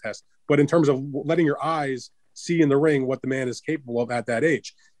medical test, but in terms of letting your eyes see in the ring what the man is capable of at that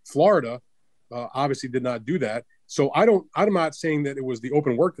age. Florida obviously did not do that. So I'm not saying that it was the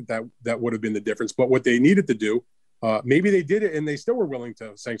open work that would have been the difference, but what they needed to do, maybe they did it and they still were willing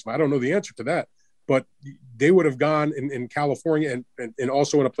to sanction. I don't know the answer to that, but they would have gone in California and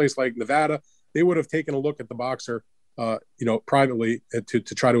also in a place like Nevada, they would have taken a look at the boxer, privately to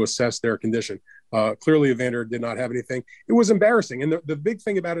try to assess their condition. Clearly Evander did not have anything. It was embarrassing. And the big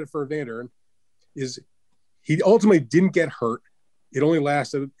thing about it for Evander is he ultimately didn't get hurt. It only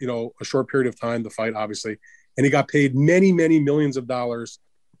lasted, a short period of time, the fight, obviously. And he got paid many, many millions of dollars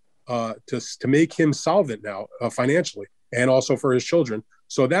to make him solvent now financially and also for his children.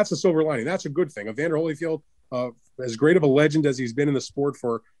 So that's a silver lining. That's a good thing. Evander Holyfield, as great of a legend as he's been in the sport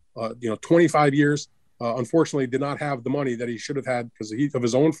for, 25 years, unfortunately did not have the money that he should have had because of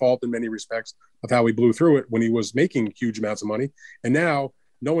his own fault in many respects of how he blew through it when he was making huge amounts of money. And now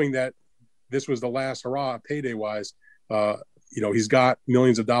knowing that this was the last hurrah payday wise, he's got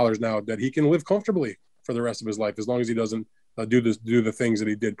millions of dollars now that he can live comfortably for the rest of his life, as long as he doesn't do the things that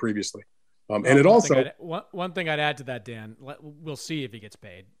he did previously. And it also one thing I'd add to that, Dan. We'll see if he gets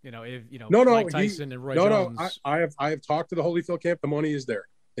paid. Mike Tyson and Roy Jones. I have talked to the Holyfield camp. The money is there.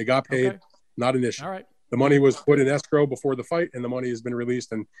 They got paid. Okay. Not an issue. All right. The money was put in escrow before the fight, and the money has been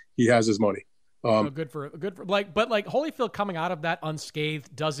released, and he has his money. Good for but Holyfield coming out of that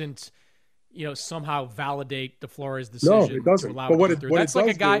unscathed doesn't, somehow validate the Flores decision. No, it doesn't. But what that's like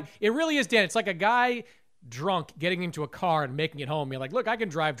a guy. It really is, Dan. It's like a guy drunk getting into a car and making it home. You're like, look, I can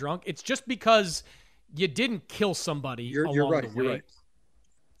drive drunk. It's just because you didn't kill somebody. You're right. You're right.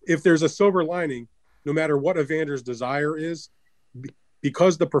 If there's a silver lining, no matter what Evander's desire is,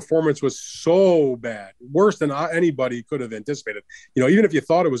 because the performance was so bad, worse than anybody could have anticipated. Even if you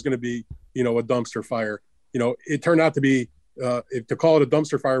thought it was going to be, a dumpster fire, it turned out to be. To call it a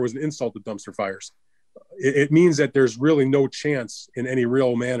dumpster fire was an insult to dumpster fires. It means that there's really no chance in any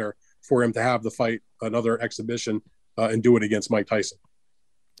real manner for him to have the fight, another exhibition, and do it against Mike Tyson.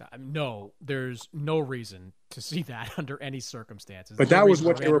 No, there's no reason to see that under any circumstances. But that was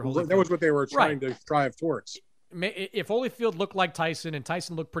what they were trying to strive towards. If Holyfield looked like Tyson, and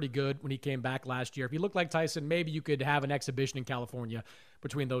Tyson looked pretty good when he came back last year, if he looked like Tyson, maybe you could have an exhibition in California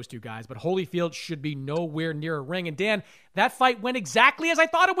between those two guys. But Holyfield should be nowhere near a ring. And Dan, that fight went exactly as I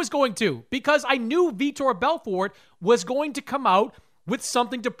thought it was going to, because I knew Vitor Belfort was going to come out with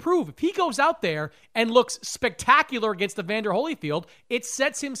something to prove. If he goes out there and looks spectacular against Evander Holyfield, it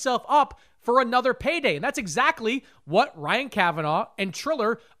sets himself up for another payday. And that's exactly what Ryan Kavanaugh and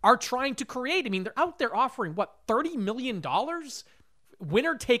Triller are trying to create. I mean, they're out there offering, $30 million?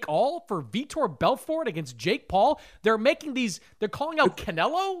 Winner take all for Vitor Belfort against Jake Paul. They're calling out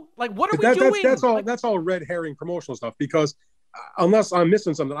Canelo? Like, what are we doing? That's all red herring promotional stuff, because unless I'm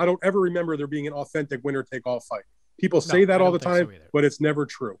missing something, I don't ever remember there being an authentic winner take all fight. People say that all the time, but it's never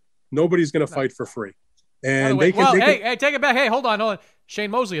true. Nobody's going to fight for free. And hey, take it back. Hey, hold on.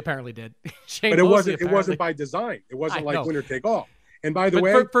 Shane Mosley apparently did. It wasn't by design. It wasn't like winner take all. And by the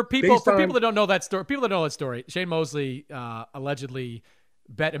way, for people that don't know that story, Shane Mosley allegedly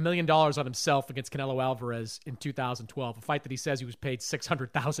bet $1 million on himself against Canelo Alvarez in 2012, a fight that he says he was paid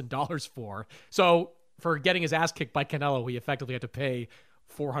 $600,000 for. So for getting his ass kicked by Canelo, he effectively had to pay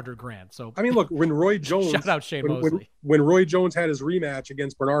 $400,000. So I mean, look, when Roy Jones shout out Shane Mosley. When Roy Jones had his rematch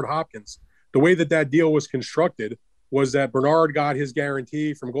against Bernard Hopkins, the way that deal was constructed was that Bernard got his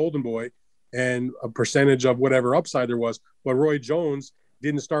guarantee from Golden Boy and a percentage of whatever upside there was, but Roy Jones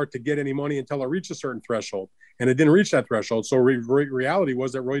didn't start to get any money until it reached a certain threshold, and it didn't reach that threshold. So reality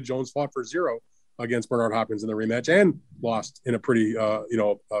was that Roy Jones fought for zero against Bernard Hopkins in the rematch and lost in a pretty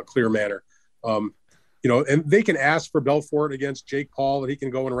clear manner. And they can ask for Belfort against Jake Paul, that he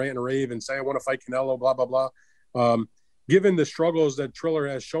can go and rant and rave and say, I want to fight Canelo, blah, blah, blah. Given the struggles that Triller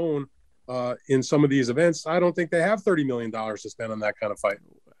has shown in some of these events, I don't think they have $30 million to spend on that kind of fight.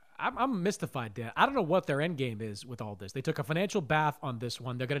 I'm mystified, Dan. I don't know what their end game is with all this. They took a financial bath on this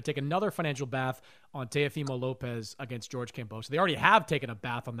one. They're going to take another financial bath on Teofimo Lopez against George Kambosos. They already have taken a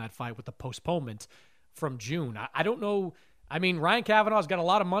bath on that fight with the postponement from June. I don't know. I mean, Ryan Kavanaugh's got a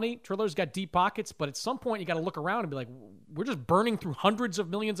lot of money. Triller's got deep pockets, but at some point you got to look around and be like, we're just burning through hundreds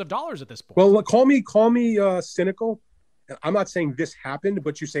of millions of dollars at this point. Well, call me cynical. I'm not saying this happened,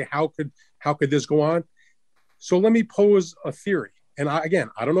 but you say, how could this go on? So let me pose a theory. And I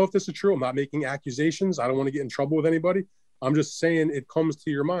don't know if this is true. I'm not making accusations. I don't want to get in trouble with anybody. I'm just saying it comes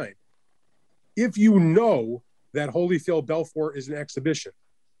to your mind. If you know that Holyfield Belfort is an exhibition,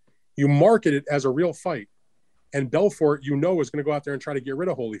 you market it as a real fight, and Belfort, is going to go out there and try to get rid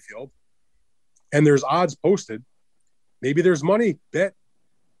of Holyfield, and there's odds posted, maybe there's money bet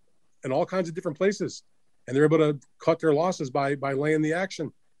in all kinds of different places, and they're able to cut their losses by laying the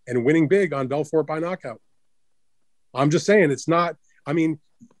action and winning big on Belfort by knockout. I'm just saying, it's not, I mean,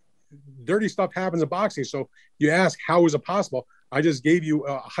 dirty stuff happens in boxing. So you ask, how is it possible? I just gave you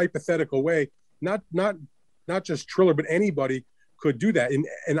a hypothetical way, not just Triller, but anybody could do that.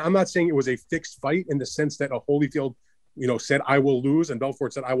 And I'm not saying it was a fixed fight in the sense that a Holyfield, said, I will lose, and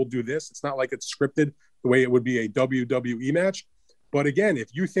Belfort said, I will do this. It's not like it's scripted the way it would be a WWE match. But again, if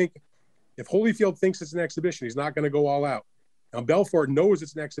Holyfield thinks it's an exhibition, he's not going to go all out. Now, Belfort knows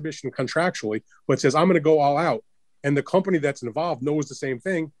it's an exhibition contractually, but says, I'm going to go all out. And the company that's involved knows the same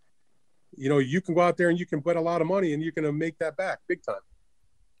thing. You can go out there and you can bet a lot of money and you can make that back big time.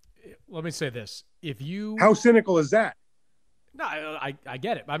 Let me say this. How cynical is that? No, I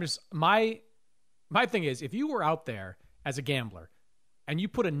get it. I'm just, my thing is, if you were out there as a gambler and you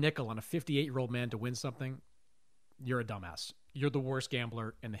put a nickel on a 58-year-old man to win something, you're a dumbass. You're the worst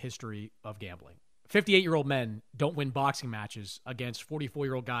gambler in the history of gambling. 58-year-old men don't win boxing matches against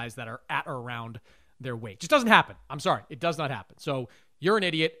 44-year-old guys that are at or around their weight. It just doesn't happen. I'm sorry. It does not happen. So you're an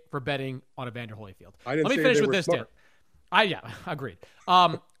idiot for betting on Evander Holyfield. Let me finish with this, Dan. Agreed.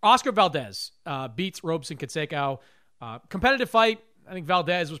 Oscar Valdez beats Robson Canseco. Competitive fight. I think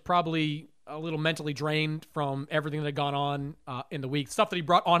Valdez was probably a little mentally drained from everything that had gone on in the week. Stuff that he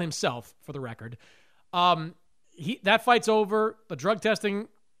brought on himself, for the record. That fight's over. The drug testing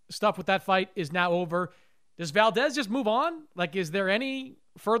stuff with that fight is now over. Does Valdez just move on? Like, is there any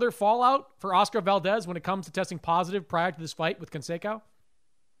further fallout for Oscar Valdez when it comes to testing positive prior to this fight with Canseco?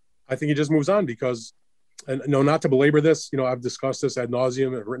 I think he just moves on because, and no, not to belabor this, I've discussed this ad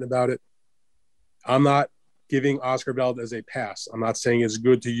nauseum, I've written about it. I'm not giving Oscar Valdez a pass. I'm not saying it's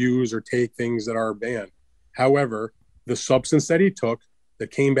good to use or take things that are banned. However, the substance that he took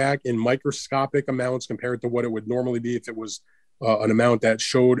that came back in microscopic amounts compared to what it would normally be if it was an amount that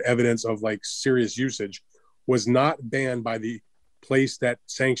showed evidence of like serious usage was not banned by the place that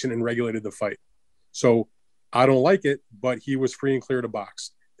sanctioned and regulated the fight. So I don't like it, but he was free and clear to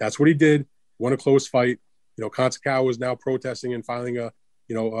box. That's what he did. Won a close fight. Canseco is now protesting and filing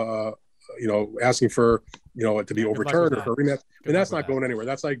asking for, to be overturned or for a rematch. And that's not going anywhere.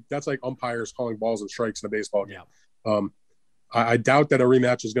 That's like umpires calling balls and strikes in a baseball game. Yeah. I doubt that a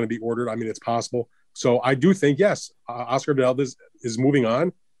rematch is going to be ordered. I mean, it's possible. So I do think, yes, Oscar Valdez is moving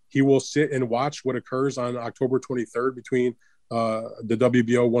on. He will sit and watch what occurs on October 23rd between the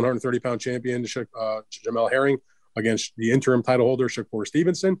WBO 130-pound champion Jamel Herring against the interim title holder Shakur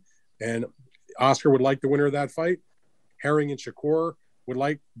Stevenson. And Oscar would like the winner of that fight. Herring and Shakur would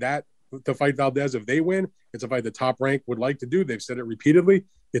like that to fight Valdez if they win. It's a fight the Top Rank would like to do. They've said it repeatedly.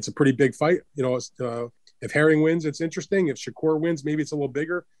 It's a pretty big fight. If Herring wins, it's interesting. If Shakur wins, maybe it's a little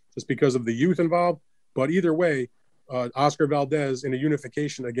bigger just because of the youth involved. But either way, Oscar Valdez in a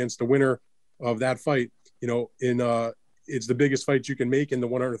unification against the winner of that fight, it's the biggest fight you can make in the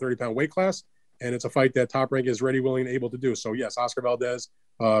 130-pound weight class. And it's a fight that Top Rank is ready, willing, and able to do. So, yes, Oscar Valdez,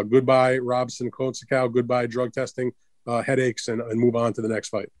 goodbye, Robson Canseco, goodbye, drug testing, headaches, and move on to the next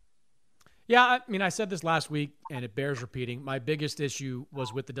fight. Yeah, I mean, I said this last week, and it bears repeating. My biggest issue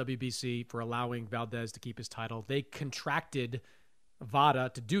was with the WBC for allowing Valdez to keep his title. They contracted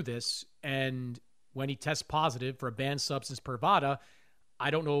VADA to do this, and when he tests positive for a banned substance per VADA, I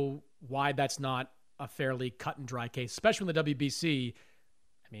don't know why that's not a fairly cut and dry case, especially in the WBC.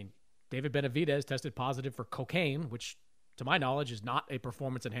 I mean, David Benavidez tested positive for cocaine, which, to my knowledge, is not a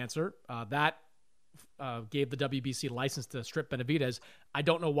performance enhancer. That gave the WBC license to strip Benavidez. I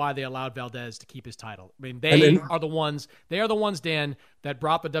don't know why they allowed Valdez to keep his title. I mean, they are the ones, Dan, that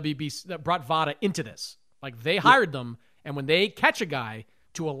brought the WBC, that brought VADA into this. Like, they hired them, and when they catch a guy,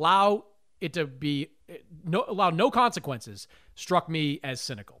 to allow it to be allow no consequences struck me as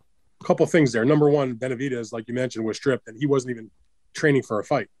cynical. A couple of things there. Number one, Benavidez, like you mentioned, was stripped, and he wasn't even training for a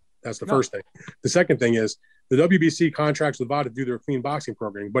fight. That's the first thing. The second thing is the WBC contracts with VADA to do their clean boxing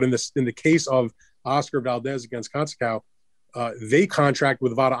programming. But in the case of Oscar Valdez against Canseco, they contract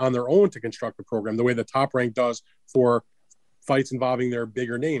with VADA on their own to construct the program the way the Top Rank does for fights involving their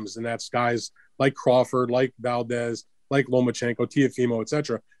bigger names. And that's guys like Crawford, like Valdez, like Lomachenko, Teofimo,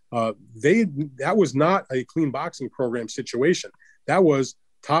 etc. That was not a clean boxing program situation. That was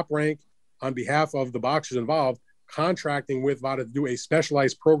Top Rank on behalf of the boxers involved contracting with VADA to do a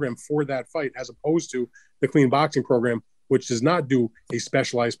specialized program for that fight, as opposed to the clean boxing program, which does not do a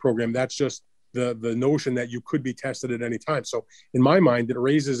specialized program. That's just the notion that you could be tested at any time. So in my mind, it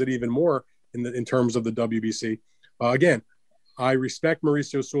raises it even more in terms of the WBC. Again, I respect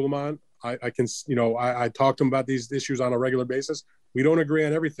Mauricio Sulaiman. I talk to him about these issues on a regular basis. We don't agree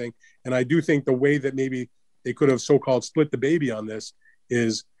on everything. And I do think the way that maybe they could have so-called split the baby on this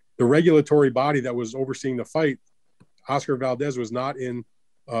is the regulatory body that was overseeing the fight, Oscar Valdez, was not in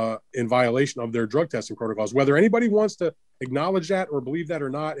violation of their drug testing protocols. Whether anybody wants to acknowledge that or believe that or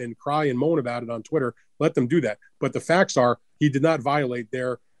not and cry and moan about it on Twitter, let them do that. But the facts are he did not violate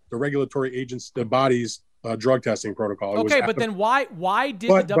the regulatory agents, the body's drug testing protocol. Okay, but then why did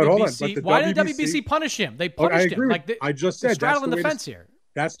the WBC punish him? They punished him. Like I just said, straddling the fence here.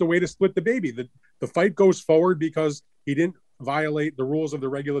 That's the way to split the baby. The fight goes forward because he didn't violate the rules of the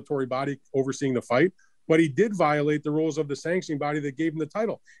regulatory body overseeing the fight, but he did violate the rules of the sanctioning body that gave him the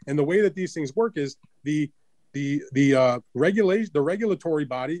title. And the way that these things work is the regulatory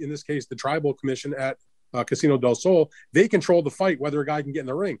body, in this case, the tribal commission at Casino del Sol, they control the fight, whether a guy can get in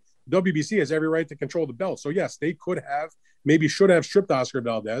the ring. WBC has every right to control the belt. So yes, they could have, maybe should have stripped Oscar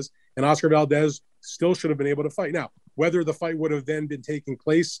Valdez, and Oscar Valdez still should have been able to fight. Now, whether the fight would have then been taking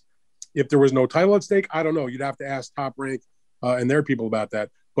place if there was no title at stake, I don't know. You'd have to ask Top Rank and their people about that.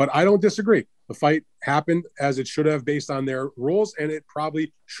 But I don't disagree. The fight happened as it should have based on their rules, and it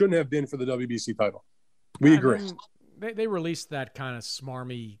probably shouldn't have been for the WBC title. We agree. They released that kind of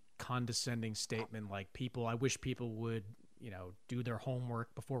smarmy, condescending statement like I wish people would, do their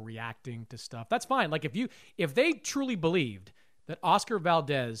homework before reacting to stuff. That's fine. Like if they truly believed that Oscar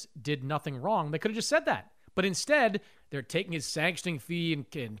Valdez did nothing wrong, they could have just said that. But instead, they're taking his sanctioning fee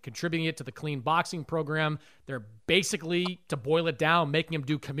and contributing it to the clean boxing program. They're basically, to boil it down, making him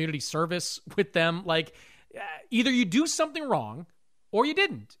do community service with them. Like either you do something wrong or you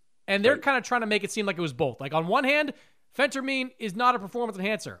didn't. And they're kind of trying to make it seem like it was both. Like on one hand, phentermine is not a performance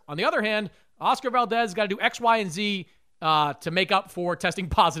enhancer. On the other hand, Oscar Valdez got to do X, Y, and Z to make up for testing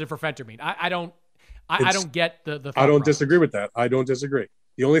positive for phentermine. I don't get the I don't disagree with that. I don't disagree.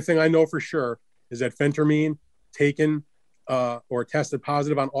 The only thing I know for sure is that phentermine taken or tested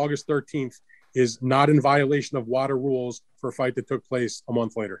positive on August 13th is not in violation of WADA rules for a fight that took place a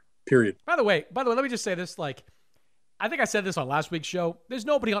month later, period. By the way, let me just say this. Like, I think I said this on last week's show. There's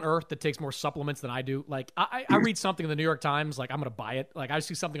nobody on earth that takes more supplements than I do. Like, I read something in the New York Times, like, I'm going to buy it. Like, I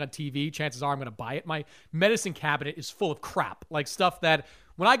see something on TV, chances are I'm going to buy it. My medicine cabinet is full of crap, like stuff that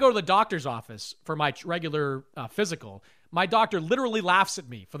when I go to the doctor's office for my regular physical, my doctor literally laughs at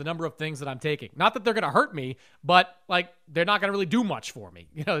me for the number of things that I'm taking. Not that they're going to hurt me, but like they're not going to really do much for me.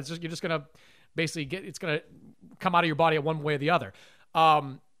 It's just, you're just going to basically it's going to come out of your body one way or the other.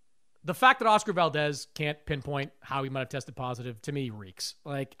 The fact that Oscar Valdez can't pinpoint how he might have tested positive, to me, reeks.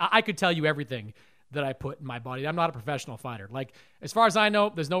 Like, I could tell you everything that I put in my body. I'm not a professional fighter. Like, as far as I know,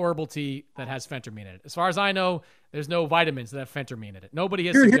 there's no herbal tea that has phentermine in it. As far as I know, there's no vitamins that have phentermine in it. Nobody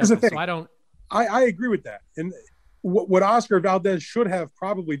has suggested, so I don't... I agree with that. And what Oscar Valdez should have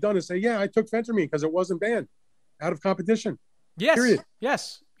probably done is say, yeah, I took phentermine because it wasn't banned out of competition. Yes. Period.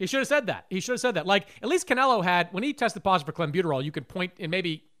 Yes. He should have said that. Like, at least Canelo had, when he tested positive for clenbuterol, you could point, and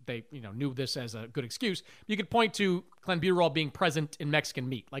maybe they knew this as a good excuse, you could point to clenbuterol being present in Mexican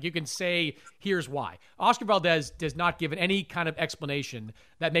meat. Like, you can say, here's why. Oscar Valdez does not give any kind of explanation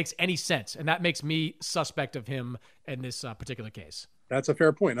that makes any sense, and that makes me suspect of him in this particular case. That's a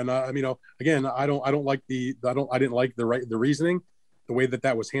fair point. And again, I didn't like the reasoning, the way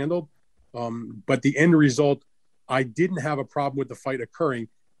that was handled. But the end result, I didn't have a problem with the fight occurring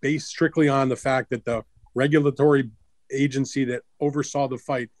based strictly on the fact that the regulatory agency that oversaw the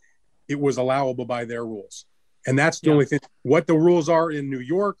fight, it was allowable by their rules. And that's the only thing. What the rules are in New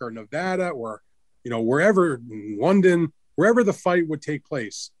York or Nevada or, wherever, London, wherever the fight would take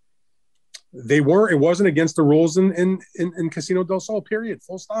place, it wasn't against the rules in Casino del Sol, period,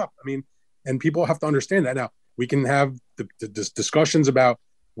 full stop. I mean, and people have to understand that. Now, we can have the discussions about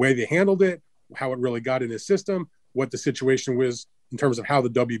where they handled it, how it really got in his system, what the situation was in terms of how the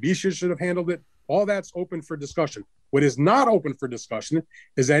WBC should have handled it. All that's open for discussion. What is not open for discussion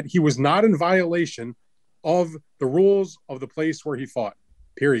is that he was not in violation of the rules of the place where he fought,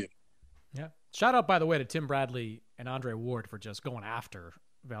 period. Yeah. Shout out, by the way, to Tim Bradley and Andre Ward for just going after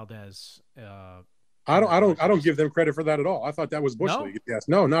Valdez. I don't give them credit for that at all. I thought that was Bush League. Yes,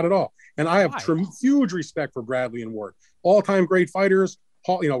 no, not at all. And I have huge respect for Bradley and Ward, all-time great fighters.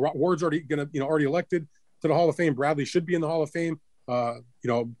 Ward's already already elected to the Hall of Fame. Bradley should be in the Hall of Fame. I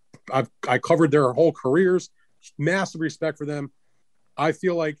covered their whole careers. Massive respect for them. I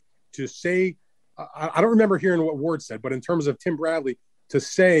feel like to say, I don't remember hearing what Ward said, but in terms of Tim Bradley, to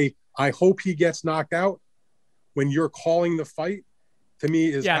say, I hope he gets knocked out when you're calling the fight, to me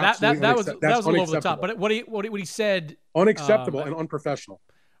is that was a little over the top. But what he said, unacceptable and unprofessional.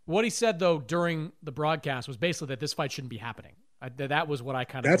 What he said though during the broadcast was basically that this fight shouldn't be happening. That was what I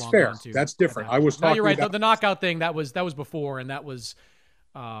kind of. That's fair. That's different. I was talking. No, you're right. The knockout thing that was before, and that was,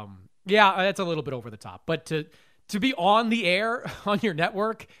 that's a little bit over the top. But to be on the air on your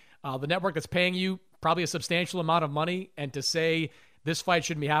network, the network that's paying you probably a substantial amount of money, and to say this fight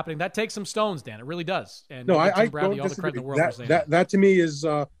shouldn't be happening, that takes some stones, Dan. It really does. And no, I Bradley don't all the credit in the world for saying that to me is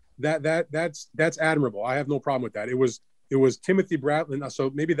that's admirable. I have no problem with that. It was Timothy Bradley,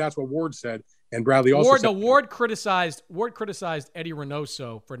 so maybe that's what Ward said, and Bradley also said. Ward criticized Eddie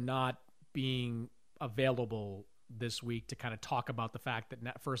Reynoso for not being available this week to kind of talk about the fact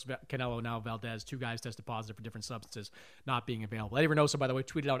that first Canelo, now Valdez, two guys tested positive for different substances, not being available. Eddie Reynoso, by the way,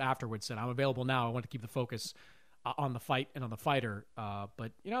 tweeted out afterwards, said, "I'm available now. I want to keep the focus on the fight and on the fighter."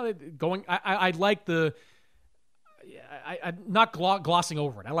 But I like the. I'm not glossing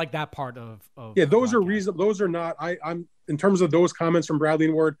over it. I like that part of those are reasonable. Those are not. I'm in terms of those comments from Bradley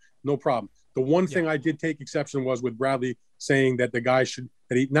and Ward, no problem. The one thing I did take exception was with Bradley saying that the guy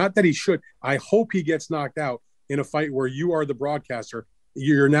I hope he gets knocked out in a fight where you are the broadcaster.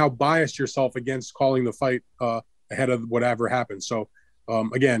 You're now biased yourself against calling the fight ahead of whatever happens. So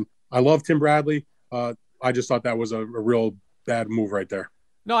again, I love Tim Bradley. I just thought that was a real bad move right there.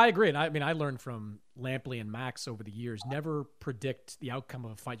 No, I agree. And I learned from Lampley and Max over the years, never predict the outcome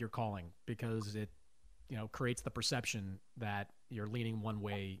of a fight you're calling, because it, creates the perception that you're leaning one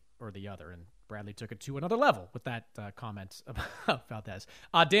way or the other. And Bradley took it to another level with that comment about Valdez.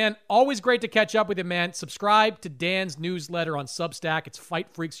 Dan, always great to catch up with you, man. Subscribe to Dan's newsletter on Substack. It's Fight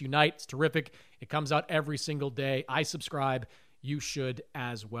Freaks Unite. It's terrific. It comes out every single day. I subscribe. You should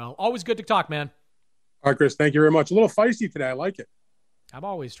as well. Always good to talk, man. All right, Chris, thank you very much. A little feisty today. I like it. I'm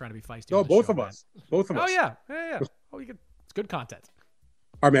always trying to be feisty. No, both of us. Oh, yeah. It's good content.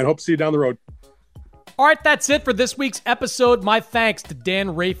 All right, man. Hope to see you down the road. All right, that's it for this week's episode. My thanks to Dan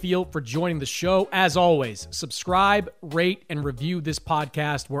Rayfield for joining the show. As always, subscribe, rate, and review this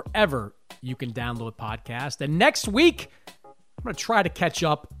podcast wherever you can download podcasts. And next week, I'm going to try to catch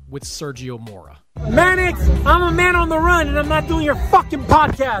up with Sergio Mora. Mannix, I'm a man on the run, and I'm not doing your fucking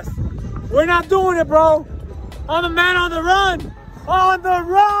podcast. We're not doing it, bro. I'm a man on the run. On the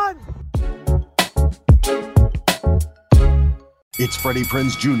run! It's Freddie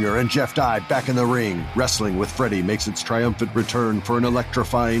Prinze Jr. and Jeff Dye back in the ring. Wrestling with Freddie makes its triumphant return for an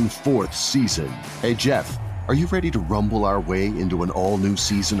electrifying 4th season. Hey, Jeff, are you ready to rumble our way into an all-new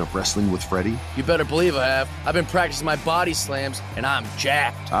season of Wrestling with Freddie? You better believe I have. I've been practicing my body slams, and I'm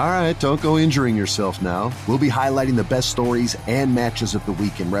jacked. All right, don't go injuring yourself now. We'll be highlighting the best stories and matches of the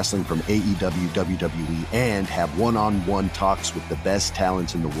week in wrestling from AEW, WWE, and have one-on-one talks with the best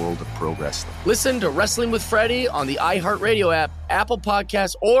talents in the world of pro wrestling. Listen to Wrestling with Freddie on the iHeartRadio app, Apple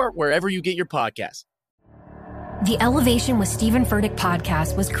Podcasts, or wherever you get your podcasts. The Elevation with Stephen Furtick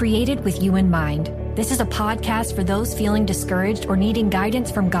podcast was created with you in mind. This is a podcast for those feeling discouraged or needing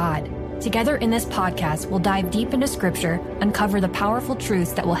guidance from God. Together in this podcast, we'll dive deep into Scripture, uncover the powerful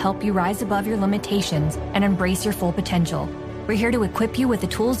truths that will help you rise above your limitations and embrace your full potential. We're here to equip you with the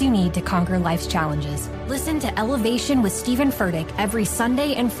tools you need to conquer life's challenges. Listen to Elevation with Stephen Furtick every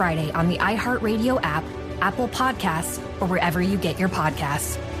Sunday and Friday on the iHeartRadio app, Apple Podcasts, or wherever you get your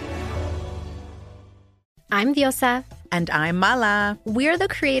podcasts. I'm Diosa. And I'm Mala. We're the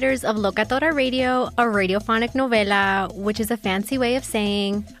creators of Locatora Radio, a radiophonic novela, which is a fancy way of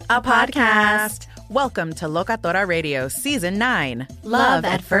saying a podcast. Welcome to Locatora Radio Season 9. Love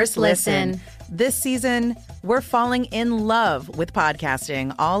at First Listen. This season, we're falling in love with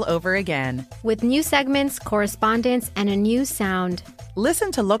podcasting all over again. With new segments, correspondence, and a new sound.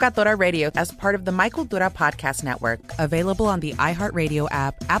 Listen to Locatora Radio as part of the Michael Dura Podcast Network. Available on the iHeartRadio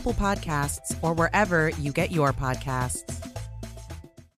app, Apple Podcasts, or wherever you get your podcasts.